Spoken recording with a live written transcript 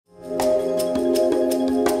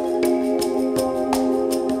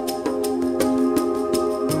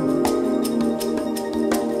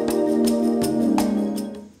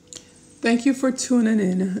Thank you for tuning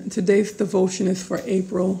in. Today's devotion is for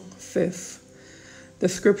April 5th. The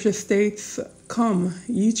scripture states, "Come,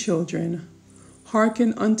 ye children,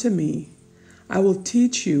 hearken unto me. I will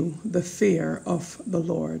teach you the fear of the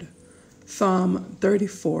Lord." Psalm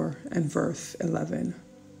 34 and verse 11.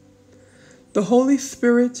 The Holy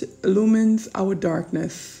Spirit illumines our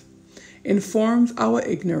darkness, informs our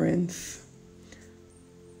ignorance,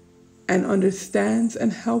 and understands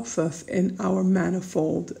and helps us in our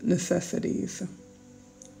manifold necessities.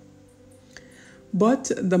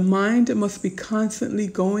 But the mind must be constantly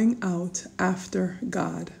going out after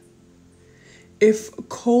God. If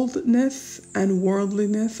coldness and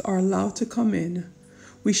worldliness are allowed to come in,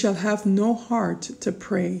 we shall have no heart to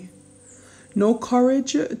pray, no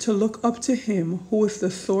courage to look up to Him who is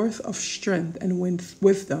the source of strength and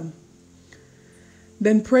wisdom.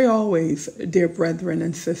 Then pray always, dear brethren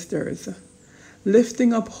and sisters,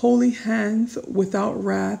 lifting up holy hands without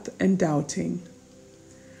wrath and doubting.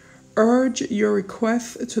 Urge your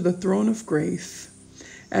requests to the throne of grace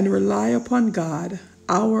and rely upon God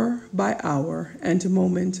hour by hour and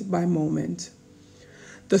moment by moment.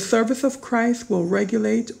 The service of Christ will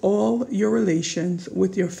regulate all your relations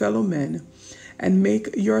with your fellow men and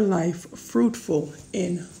make your life fruitful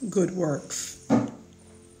in good works.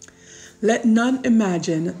 Let none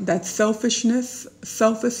imagine that selfishness,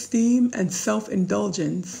 self-esteem, and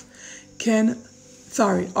self-indulgence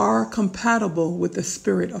are compatible with the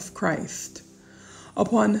Spirit of Christ.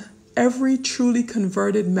 Upon every truly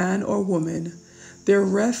converted man or woman, there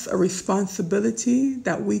rests a responsibility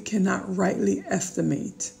that we cannot rightly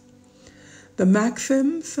estimate. The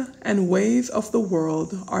maxims and ways of the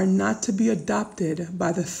world are not to be adopted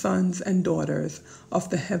by the sons and daughters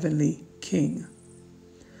of the heavenly King.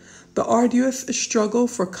 The arduous struggle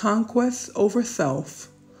for conquest over self,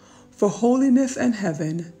 for holiness and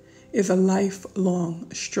heaven, is a lifelong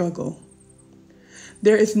struggle.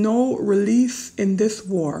 There is no release in this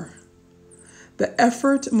war. The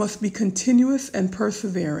effort must be continuous and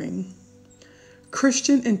persevering.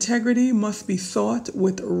 Christian integrity must be sought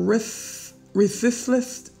with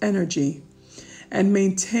resistless energy and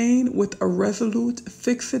maintained with a resolute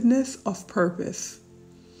fixedness of purpose.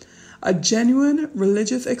 A genuine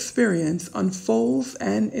religious experience unfolds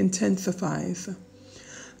and intensifies.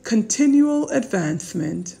 Continual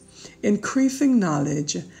advancement, increasing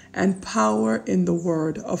knowledge, and power in the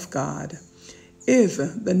Word of God is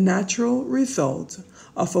the natural result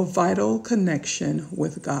of a vital connection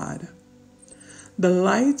with God. The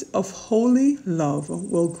light of holy love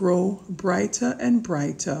will grow brighter and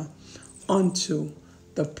brighter unto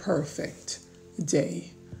the perfect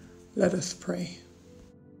day. Let us pray.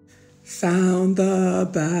 Sound the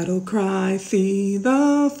battle cry, see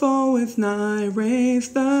the foe is nigh, raise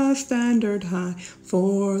the standard high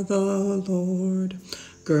for the Lord.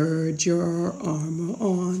 Gird your armor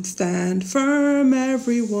on, stand firm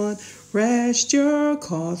everyone, rest your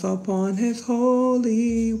cause upon His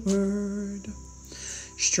holy word.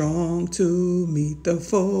 Strong to meet the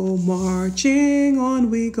foe, marching on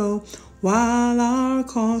we go, while our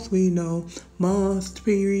cause we know must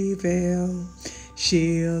prevail.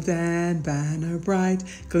 Shield and banner bright,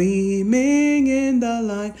 gleaming in the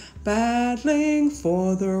light, battling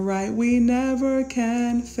for the right, we never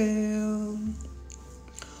can fail.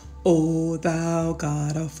 O thou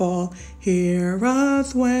God of all, hear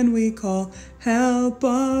us when we call, help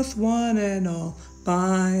us one and all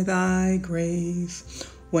by thy grace.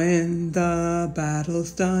 When the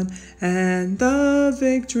battle's done and the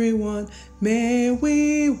victory won, may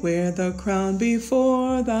we wear the crown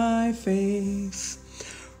before thy face.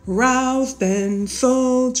 Rouse then,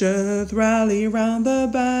 soldiers, rally round the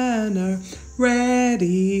banner,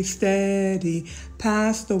 ready, steady,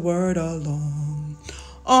 pass the word along.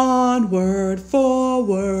 Onward,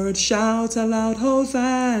 forward, shout aloud,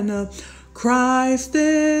 Hosanna, Christ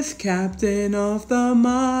is captain of the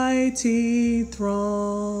mighty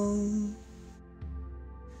throng.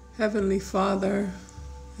 Heavenly Father,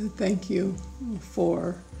 thank you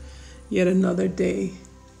for yet another day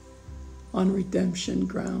on redemption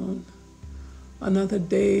ground, another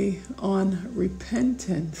day on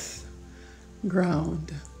repentance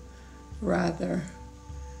ground, rather,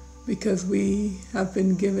 because we have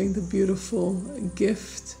been given the beautiful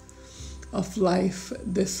gift of life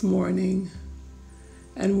this morning,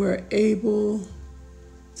 and we're able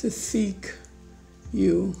to seek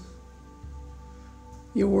you.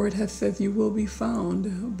 Your word has said you will be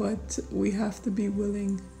found, but we have to be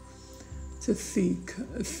willing to seek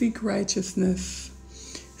righteousness,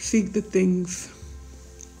 seek the things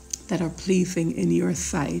that are pleasing in your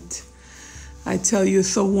sight. I tell you, it's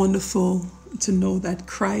so wonderful to know that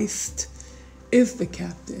Christ is the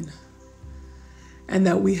captain and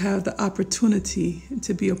that we have the opportunity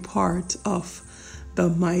to be a part of the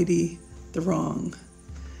mighty throng.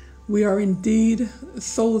 We are indeed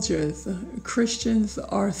soldiers. Christians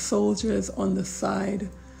are soldiers on the side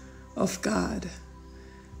of God.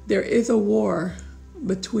 There is a war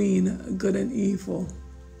between good and evil.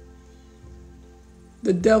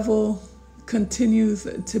 The devil continues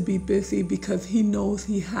to be busy because he knows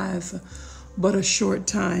he has but a short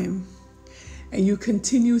time. And you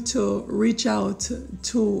continue to reach out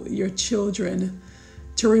to your children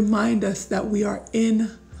to remind us that we are in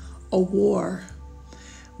a war.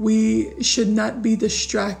 We should not be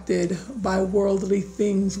distracted by worldly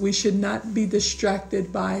things. We should not be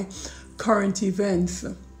distracted by current events,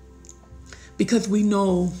 because we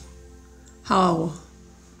know how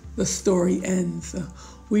the story ends.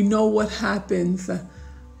 We know what happens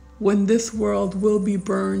when this world will be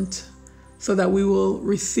burnt so that we will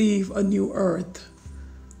receive a new earth.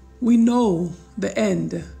 We know the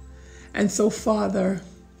end. And so, Father,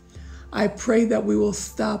 I pray that we will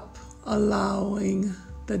stop allowing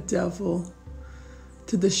the devil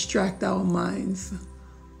to distract our minds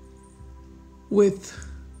with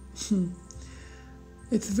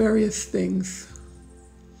its various things.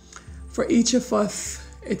 For each of us,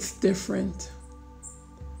 it's different.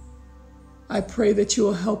 I pray that you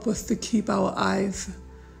will help us to keep our eyes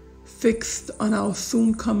fixed on our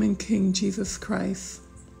soon coming King Jesus Christ,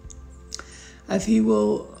 as he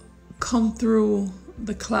will come through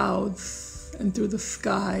the clouds and through the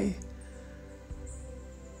sky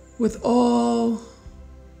with all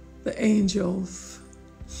the angels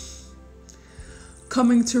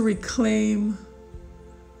coming to reclaim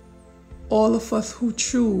all of us who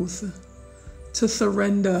choose to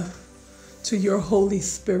surrender to your Holy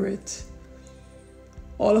Spirit.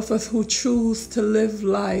 All of us who choose to live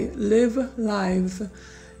lives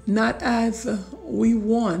not as we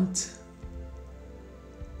want,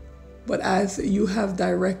 but as you have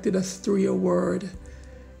directed us through your word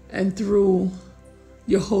and through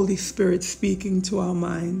your Holy Spirit speaking to our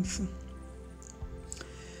minds.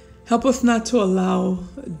 Help us not to allow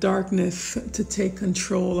darkness to take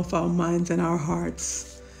control of our minds and our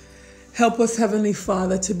hearts. Help us, Heavenly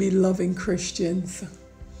Father, to be loving Christians.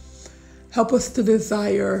 Help us to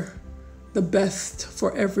desire the best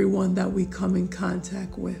for everyone that we come in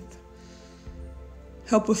contact with.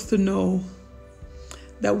 Help us to know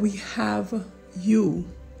that we have you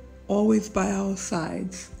always by our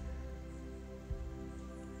sides.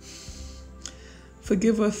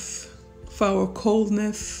 Forgive us for our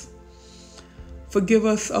coldness. Forgive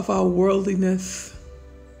us of our worldliness.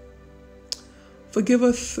 Forgive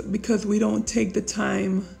us because we don't take the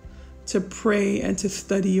time to pray and to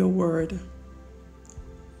study your word.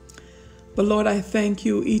 But Lord, I thank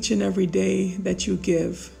you each and every day that you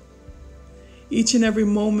give. Each and every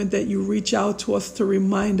moment that you reach out to us to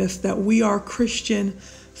remind us that we are Christian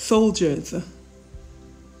soldiers.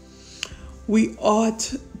 We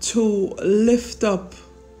ought to lift up,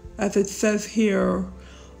 as it says here,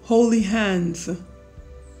 holy hands,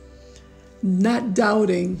 not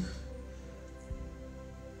doubting,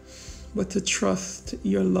 but to trust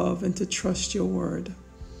your love and to trust your word.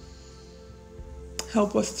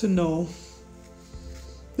 Help us to know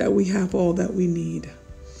that we have all that we need.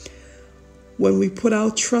 When we put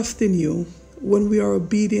our trust in you, when we are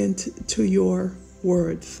obedient to your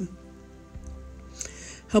words.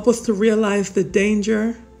 Help us to realize the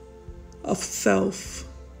danger of self,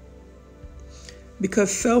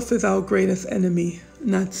 because self is our greatest enemy,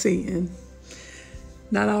 not Satan.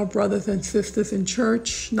 Not our brothers and sisters in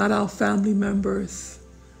church, not our family members,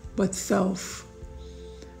 but self.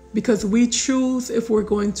 Because we choose if we're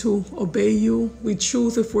going to obey you. We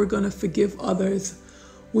choose if we're going to forgive others.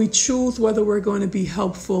 We choose whether we're going to be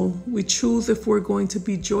helpful. We choose if we're going to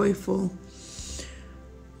be joyful.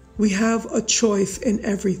 We have a choice in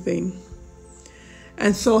everything.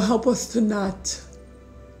 And so help us to not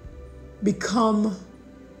become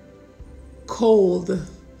cold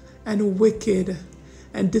and wicked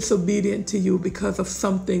and disobedient to you because of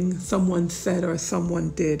something someone said or someone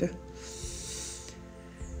did.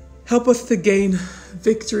 Help us to gain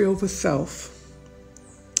victory over self.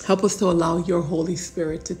 Help us to allow your Holy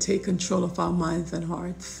Spirit to take control of our minds and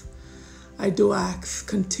hearts. I do ask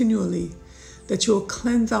continually that you will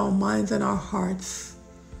cleanse our minds and our hearts,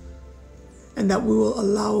 and that we will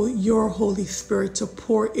allow your Holy Spirit to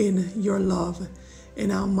pour in your love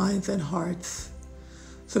in our minds and hearts,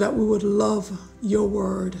 so that we would love your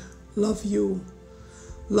word, love you,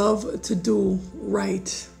 love to do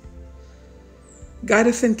right. Guide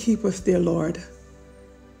us and keep us, dear Lord.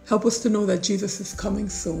 Help us to know that Jesus is coming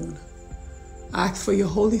soon. I ask for your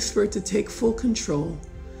Holy Spirit to take full control.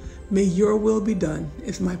 May your will be done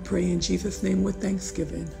is my prayer in Jesus' name with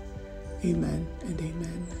thanksgiving. Amen and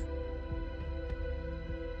amen.